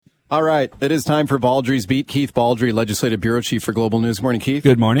All right, it is time for Baldrey's Beat. Keith Baldrey, Legislative Bureau Chief for Global News. Morning, Keith.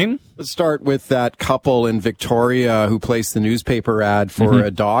 Good morning. Let's start with that couple in Victoria who placed the newspaper ad for a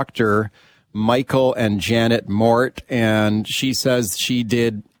doctor, Michael and Janet Mort, and she says she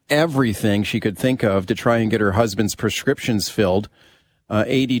did everything she could think of to try and get her husband's prescriptions filled.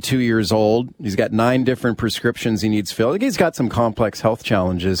 82 years old. He's got 9 different prescriptions he needs filled. He's got some complex health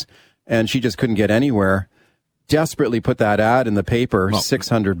challenges, and she just couldn't get anywhere. Desperately put that ad in the paper,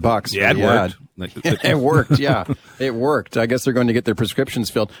 $600. Yeah, it worked. It worked, yeah. It worked. I guess they're going to get their prescriptions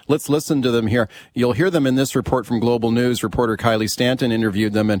filled. Let's listen to them here. You'll hear them in this report from Global News. Reporter Kylie Stanton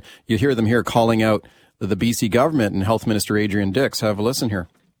interviewed them, and you hear them here calling out the BC government and Health Minister Adrian Dix. Have a listen here.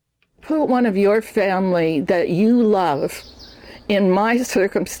 Put one of your family that you love in my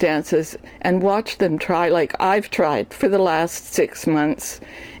circumstances and watch them try like I've tried for the last 6 months,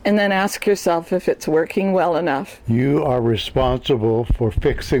 and then ask yourself if it's working well enough. You are responsible for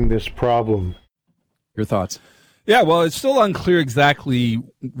fixing this problem. Your thoughts? Yeah, well, it's still unclear exactly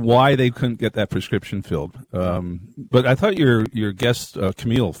why they couldn't get that prescription filled. But I thought your guest,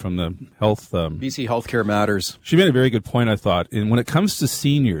 Camille from the Health... BC Healthcare Matters. She made a very good point, I thought. And when it comes to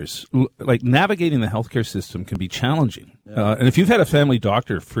seniors, like navigating the healthcare system can be challenging. Yeah. And if you've had a family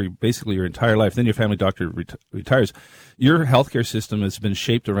doctor for basically your entire life, then your family doctor retires, your healthcare system has been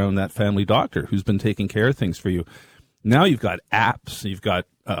shaped around that family doctor who's been taking care of things for you. Now you've got apps, you've got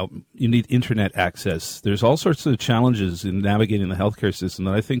you need internet access. There's all sorts of challenges in navigating the healthcare system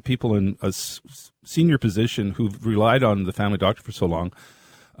that I think people in a senior position who've relied on the family doctor for so long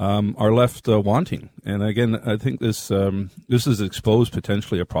are left wanting. And again, I think this has exposed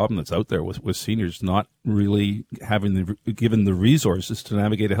potentially a problem that's out there with seniors not really having given the resources to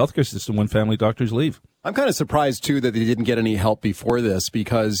navigate a healthcare system when family doctors leave. I'm kind of surprised, too, that they didn't get any help before this,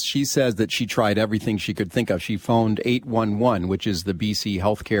 because she says that she tried everything she could think of. She phoned 811, which is the BC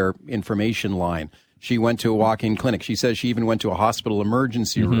healthcare information line. She went to a walk-in clinic. She says she even went to a hospital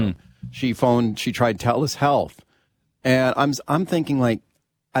emergency room. She tried TELUS Health. And I'm thinking, like,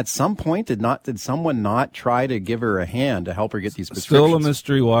 at some point, did someone not try to give her a hand to help her get these prescriptions? Still a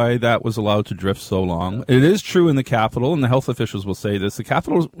mystery why that was allowed to drift so long. It is true in the capital, and the health officials will say this. The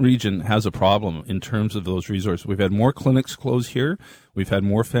capital region has a problem in terms of those resources. We've had more clinics close here. We've had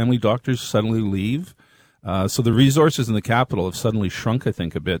more family doctors suddenly leave. So the resources in the capital have suddenly shrunk, I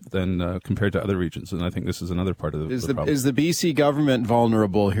think, a bit than compared to other regions, and I think this is another part of the problem. Is the BC government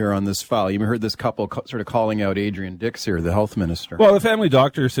vulnerable here on this file? You heard this couple sort of calling out Adrian Dix here, the health minister. Well, the family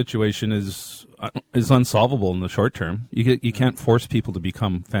doctor situation is unsolvable in the short term. You can't force people to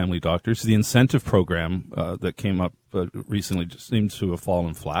become family doctors. The incentive program that came up recently just seems to have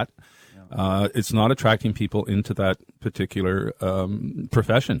fallen flat. It's not attracting people into that particular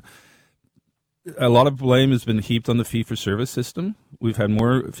profession. A lot of blame has been heaped on the fee-for-service system. We've had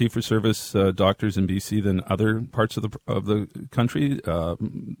more fee-for-service doctors in BC than other parts of the country.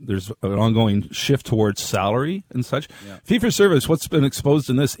 There's an ongoing shift towards salary and such. Yeah. Fee-for-service, what's been exposed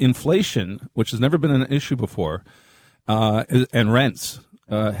in this, inflation, which has never been an issue before, and rents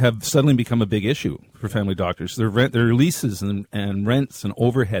have suddenly become a big issue for family doctors. Their leases and rents and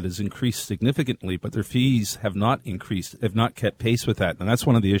overhead has increased significantly, but their fees have not increased, have not kept pace with that. And that's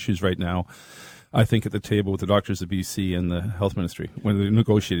one of the issues right now, I think, at the table with the doctors of BC and the health ministry when they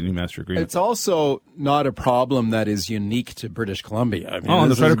negotiate a new master agreement. It's also not a problem that is unique to British Columbia. I mean,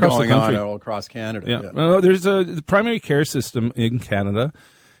 this right across the country, all across Canada. Yeah. There's the primary care system in Canada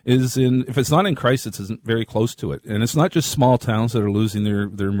if it's not in crisis, it's very close to it. And it's not just small towns that are losing their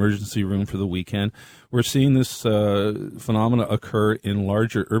emergency room for the weekend. We're seeing this phenomena occur in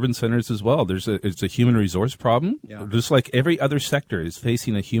larger urban centers as well. It's a human resource problem. Yeah. Just like every other sector is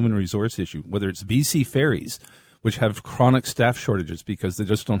facing a human resource issue, whether it's BC ferries, which have chronic staff shortages because they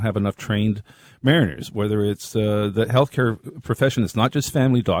just don't have enough trained mariners, whether it's the healthcare profession. It's not just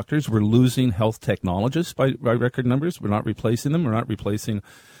family doctors. We're losing health technologists by record numbers. We're not replacing them. We're not replacing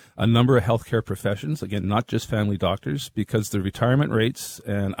a number of healthcare professions, again, not just family doctors, because the retirement rates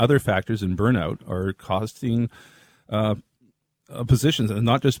and other factors in burnout are costing positions, and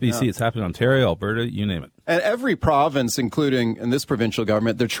not just BC. Yeah. It's happened in Ontario, Alberta, you name it. And every province, including in this provincial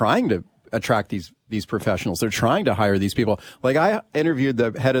government, they're trying to attract these professionals. They're trying to hire these people. Like, I interviewed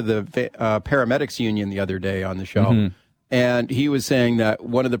the head of the paramedics union the other day on the show, and he was saying that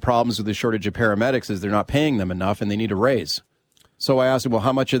one of the problems with the shortage of paramedics is they're not paying them enough and they need a raise. So I asked him, well,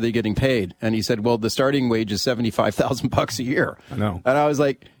 how much are they getting paid? And he said, well, the starting wage is $75,000 a year. I know. And I was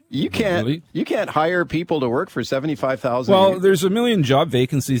like, you can't hire people to work for $75,000. Well, there's 1 million job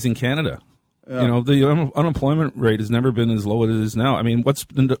vacancies in Canada. Yeah. You know, the unemployment rate has never been as low as it is now. I mean, what's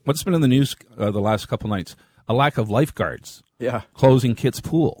been in the news the last couple nights? a lack of lifeguards. Yeah. Closing Kit's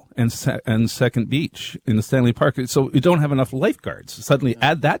Pool and Second Beach in the Stanley Park. So we don't have enough lifeguards. Suddenly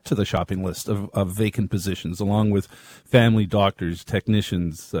add that to the shopping list of vacant positions, along with family doctors,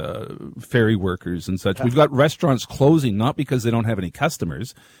 technicians, ferry workers and such. We've got restaurants closing, not because they don't have any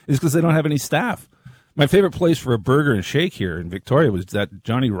customers, it's because they don't have any staff. My favorite place for a burger and shake here in Victoria was that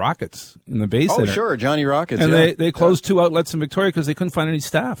Johnny Rockets in the Bay Center. Oh, sure, Johnny Rockets. And they closed 2 outlets in Victoria because they couldn't find any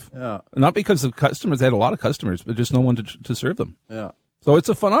staff. Yeah. Not because of customers. They had a lot of customers, but just no one to serve them. Yeah. So it's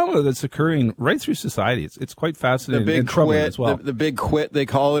a phenomenon that's occurring right through society. It's quite fascinating and troubling as well. The big quit, they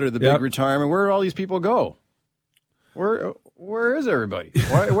call it, or the big retirement. Where do all these people go? Where is everybody?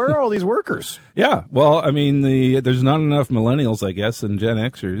 Where are all these workers? Yeah, well, I mean, there's not enough millennials, I guess, and Gen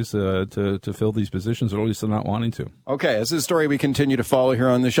Xers to fill these positions, or at least they're not wanting to. Okay, this is a story we continue to follow here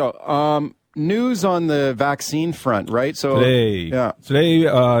on the show. News on the vaccine front, right? So today,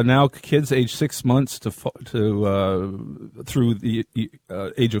 now kids age 6 months to through the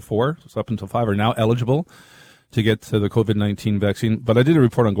age of 4, so up until 5, are now eligible to get to the COVID-19 vaccine. But I did a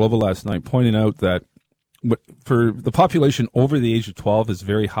report on Global last night pointing out that for the population over the age of 12 is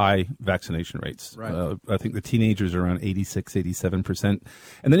very high vaccination rates. Right. I think the teenagers are around 86, 87%.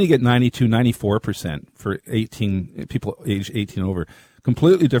 And then you get 92, 94% for people age 18 over.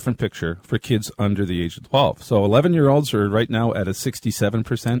 Completely different picture for kids under the age of 12. So 11-year-olds are right now at a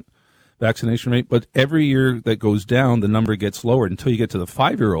 67% vaccination rate. But every year that goes down, the number gets lower until you get to the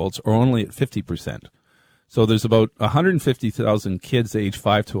 5-year-olds, are only at 50%. So there's about 150,000 kids age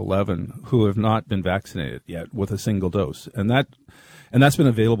 5 to 11 who have not been vaccinated yet with a single dose. And that's been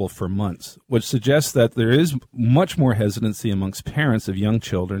available for months, which suggests that there is much more hesitancy amongst parents of young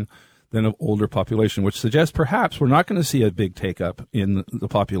children than of older population, which suggests perhaps we're not going to see a big take-up in the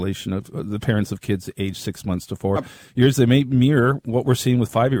population of the parents of kids aged 6 months to 4 years. They may mirror what we're seeing with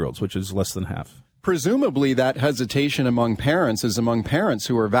 5-year-olds, which is less than half. Presumably that hesitation among parents is among parents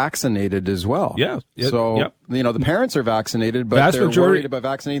who are vaccinated as well. Yeah. So, the parents are vaccinated, but they're worried about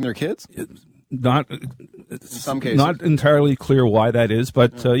vaccinating their kids? Not in some cases. Not entirely clear why that is,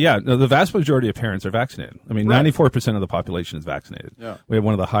 but the vast majority of parents are vaccinated. I mean, 94% of the population is vaccinated. Yeah. We have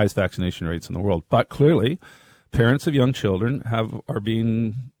one of the highest vaccination rates in the world. But clearly, parents of young children are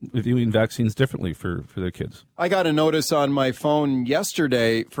viewing vaccines differently for their kids. I got a notice on my phone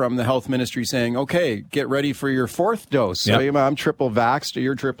yesterday from the health ministry saying, okay, get ready for your 4th dose. So I'm triple vaxxed,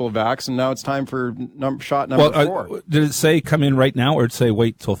 you're triple vaxxed, and now it's time for shot number 4. Did it say come in right now, or did it say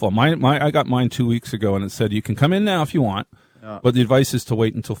wait till fall? I got mine 2 weeks ago, and it said you can come in now if you want. But the advice is to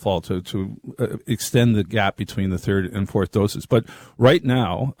wait until fall to extend the gap between the 3rd and 4th doses. But right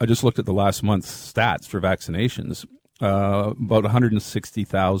now, I just looked at the last month's stats for vaccinations. About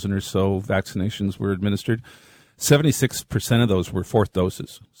 160,000 or so vaccinations were administered. 76% of those were 4th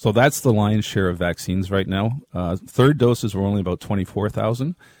doses. So that's the lion's share of vaccines right now. 3rd doses were only about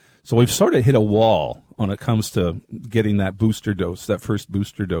 24,000. So we've sort of hit a wall when it comes to getting that booster dose, that first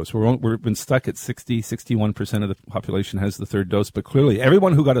booster dose. We've been stuck at 61% of the population has the 3rd dose, but clearly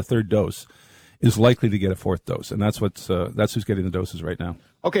everyone who got a 3rd dose is likely to get a 4th dose, and that's who's getting the doses right now.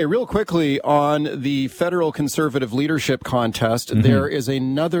 Okay, real quickly on the federal conservative leadership contest, there is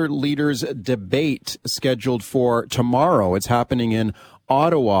another leaders debate scheduled for tomorrow. It's happening in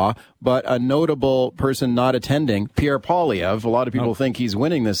Ottawa, but a notable person not attending, Pierre Polievre. A lot of people think he's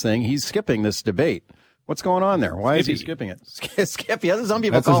winning this thing. He's skipping this debate. What's going on there? Why is he skipping it? Skippy. Some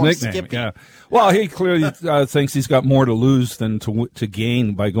people call him Skippy. Yeah. Well, he clearly thinks he's got more to lose than to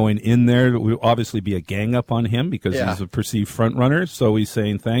gain by going in there. It will obviously be a gang up on him because he's a perceived front runner. So he's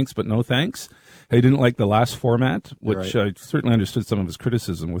saying thanks, but no thanks. He didn't like the last format, which I certainly understood some of his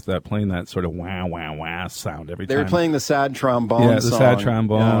criticism with that, playing that sort of wah, wah, wah sound every time. They were playing the sad trombone the sad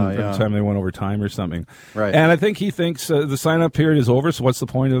trombone every time they went over time or something. Right. And I think he thinks the sign-up period is over, so what's the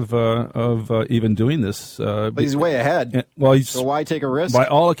point of even doing this? But he's way ahead. So why take a risk? By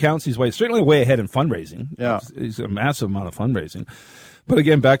all accounts, he's certainly way ahead in fundraising. Yeah. He's a massive amount of fundraising. But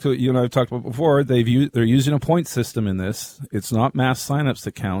again, back to what you and I have talked about before, they're using a point system in this. It's not mass signups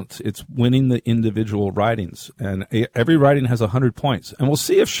that count. It's winning the individual ridings. And every riding has 100 points. And we'll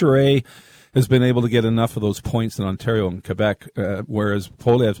see if Charest has been able to get enough of those points in Ontario and Quebec, whereas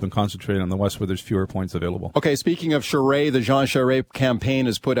Poilievre's been concentrating on the West where there's fewer points available. Okay, speaking of Charest, the Jean Charest campaign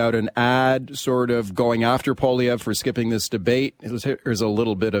has put out an ad sort of going after Poilievre for skipping this debate. Here's a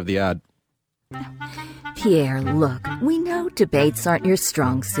little bit of the ad. Pierre, look, we know debates aren't your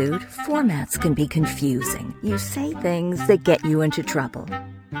strong suit. Formats can be confusing. You say things that get you into trouble.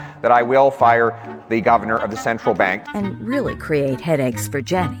 That I will fire the governor of the central bank. And really create headaches for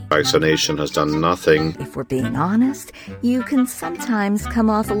Jenny. Vaccination has done nothing. If we're being honest, you can sometimes come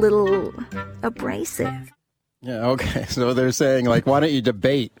off a little abrasive. Yeah, okay. So they're saying, like, why don't you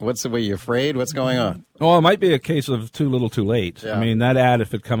debate? What's the way you afraid? What's going on? Well, it might be a case of too little too late. Yeah. I mean, that ad,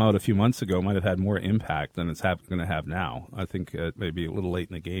 if it come out a few months ago, might have had more impact than it's going to have now. I think it may be a little late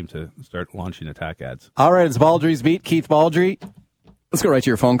in the game to start launching attack ads. All right, it's Baldrey's Beat. Keith Baldrey. Let's go right to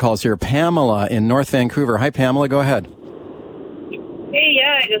your phone calls here. Pamela in North Vancouver. Hi, Pamela. Go ahead. Hey,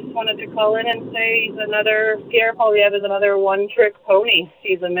 yeah, I just wanted to call in and say Pierre Polievre is another one-trick pony.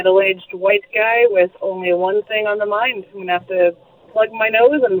 He's a middle-aged white guy with only one thing on the mind. I'm going to have to plug my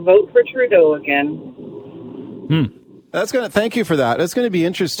nose and vote for Trudeau again. Thank you for that. It's going to be an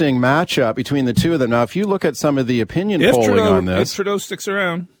interesting matchup between the two of them. Now, if you look at some of the opinion polling on this. If Trudeau sticks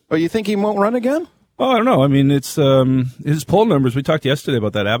around. Oh, you think he won't run again? Oh, I don't know. I mean, it's his poll numbers. We talked yesterday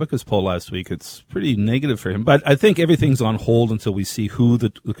about that Abacus poll last week. It's pretty negative for him. But I think everything's on hold until we see who the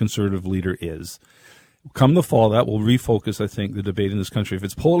Conservative leader is. Come the fall, that will refocus, I think, the debate in this country. If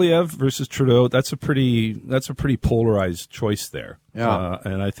it's Poilievre versus Trudeau, that's a pretty polarized choice there. Yeah.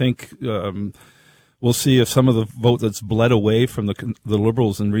 And I think we'll see if some of the vote that's bled away from the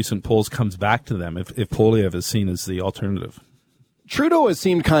Liberals in recent polls comes back to them. If Poilievre is seen as the alternative. Trudeau has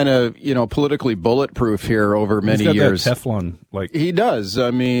seemed kind of, politically bulletproof here over many years. That Teflon, He does.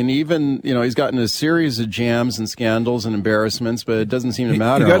 I mean, even, he's gotten a series of jams and scandals and embarrassments, but it doesn't seem to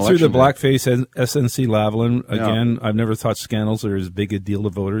matter. He got through the blackface SNC Lavalin. Again, Yeah. I've never thought scandals are as big a deal to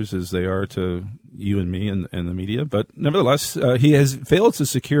voters as they are to you and me and the media. But nevertheless, he has failed to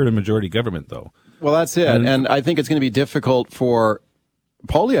secure a majority government, though. Well, that's it. And I think it's going to be difficult for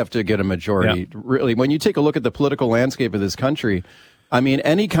Poilievre to get a majority. Yeah. Really, when you take a look at the political landscape of this country, I mean,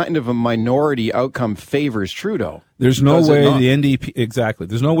 any kind of a minority outcome favors Trudeau. There's no way the NDP, exactly.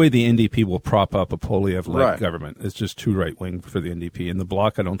 There's no way the NDP will prop up a Poilievre-led government. It's just too right-wing for the NDP. And the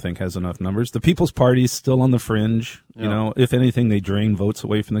Bloc, I don't think, has enough numbers. The People's Party is still on the fringe. Yeah. If anything, they drain votes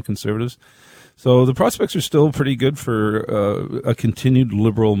away from the Conservatives. So the prospects are still pretty good for a continued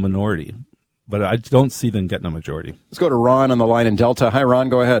Liberal minority. But I don't see them getting a majority. Let's go to Ron on the line in Delta. Hi,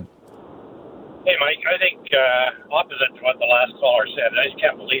 Ron. Go ahead. Hey, Mike. I think opposite to what the last caller said, I just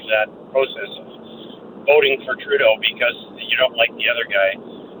can't believe that process of voting for Trudeau because you don't like the other guy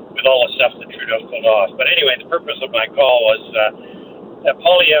with all the stuff that Trudeau pulled off. But anyway, the purpose of my call was that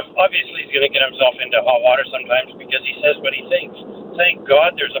Poilievre, obviously, is going to get himself into hot water sometimes because he says what he thinks. Thank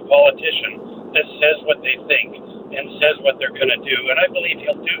God there's a politician that says what they think and says what they're going to do. And I believe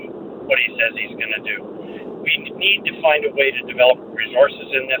he'll do what he says he's going to do. We need to find a way to develop resources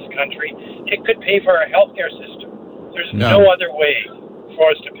in this country. It could pay for our healthcare system. There's no other way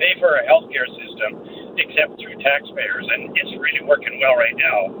for us to pay for our healthcare system except through taxpayers, and it's really working well right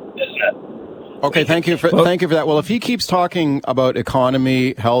now, isn't it? Okay, thank you for that. Well, if he keeps talking about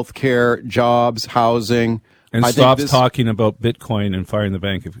economy, healthcare, jobs, housing, and stops talking about Bitcoin and firing the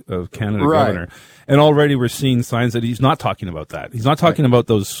Bank of Canada governor. And already we're seeing signs that he's not talking about that. He's not talking about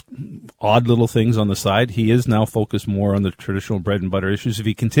those odd little things on the side. He is now focused more on the traditional bread and butter issues. If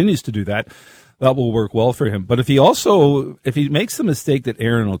he continues to do that, that will work well for him. But if he makes the mistake that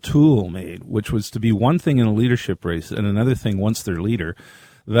Aaron O'Toole made, which was to be one thing in a leadership race and another thing once they're leader,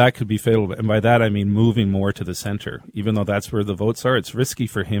 that could be fatal. And by that, I mean moving more to the center. Even though that's where the votes are, it's risky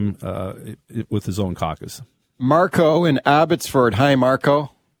for him with his own caucus. Marco in Abbotsford. Hi,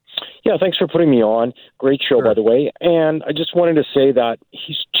 Marco. Yeah, thanks for putting me on. Great show, by the way. And I just wanted to say that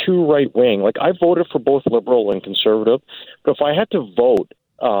he's too right-wing. Like, I voted for both Liberal and Conservative, but if I had to vote,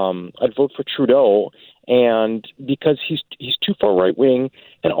 I'd vote for Trudeau, and because he's too far right-wing,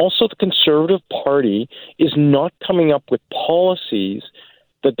 and also the Conservative Party is not coming up with policies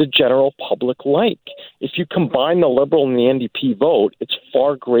that the general public like. If you combine the Liberal and the NDP vote, it's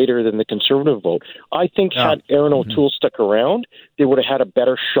far greater than the Conservative vote. I think had Aaron O'Toole stuck around, they would have had a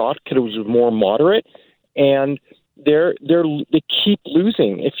better shot because it was more moderate. And they keep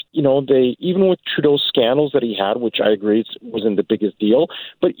losing. If even with Trudeau's scandals that he had, which I agree wasn't the biggest deal,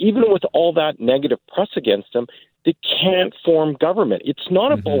 but even with all that negative press against him, they can't form government. It's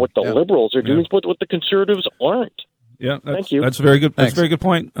not about what the Liberals are doing, but what the Conservatives aren't. Yeah, thank you. That's very good. That's a very good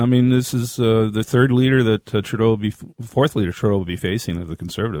point. I mean, this is the third leader that fourth leader Trudeau will be facing of the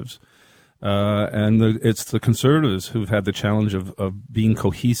Conservatives, and it's the Conservatives who've had the challenge of being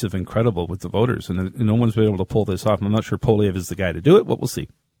cohesive and credible with the voters, and no one's been able to pull this off. And I'm not sure Poilievre is the guy to do it, but we'll see.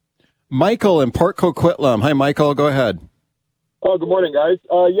 Michael in Port Coquitlam. Hi, Michael. Go ahead. Oh, good morning, guys.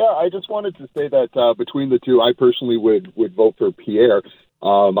 I just wanted to say that between the two, I personally would vote for Pierre.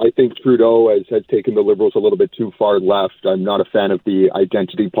 I think Trudeau has taken the Liberals a little bit too far left. I'm not a fan of the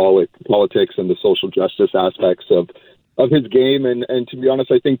identity politics and the social justice aspects of his game. And to be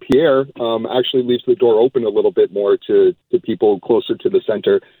honest, I think Pierre actually leaves the door open a little bit more to people closer to the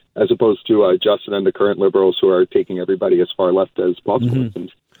center, as opposed to Justin and the current Liberals who are taking everybody as far left as possible. Mm-hmm.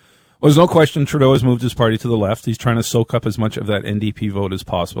 Well, there's no question Trudeau has moved his party to the left. He's trying to soak up as much of that NDP vote as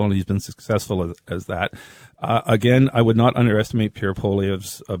possible, and he's been successful as that. Again, I would not underestimate Pierre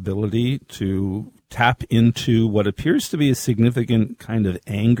Poilievre's ability to tap into what appears to be a significant kind of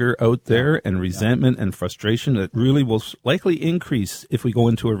anger out there and resentment and frustration that really will likely increase if we go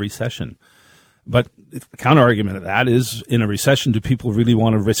into a recession. But the counter-argument of that is, in a recession, do people really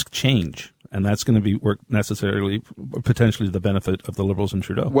want to risk change? And that's going to be potentially the benefit of the Liberals and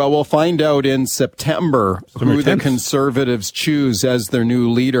Trudeau. Well, we'll find out in September who the Conservatives choose as their new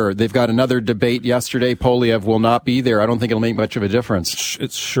leader. They've got another debate yesterday. Poilievre will not be there. I don't think it'll make much of a difference.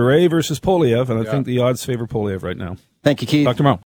 It's Charest versus Poilievre, and I think the odds favor Poilievre right now. Thank you, Keith. Talk tomorrow.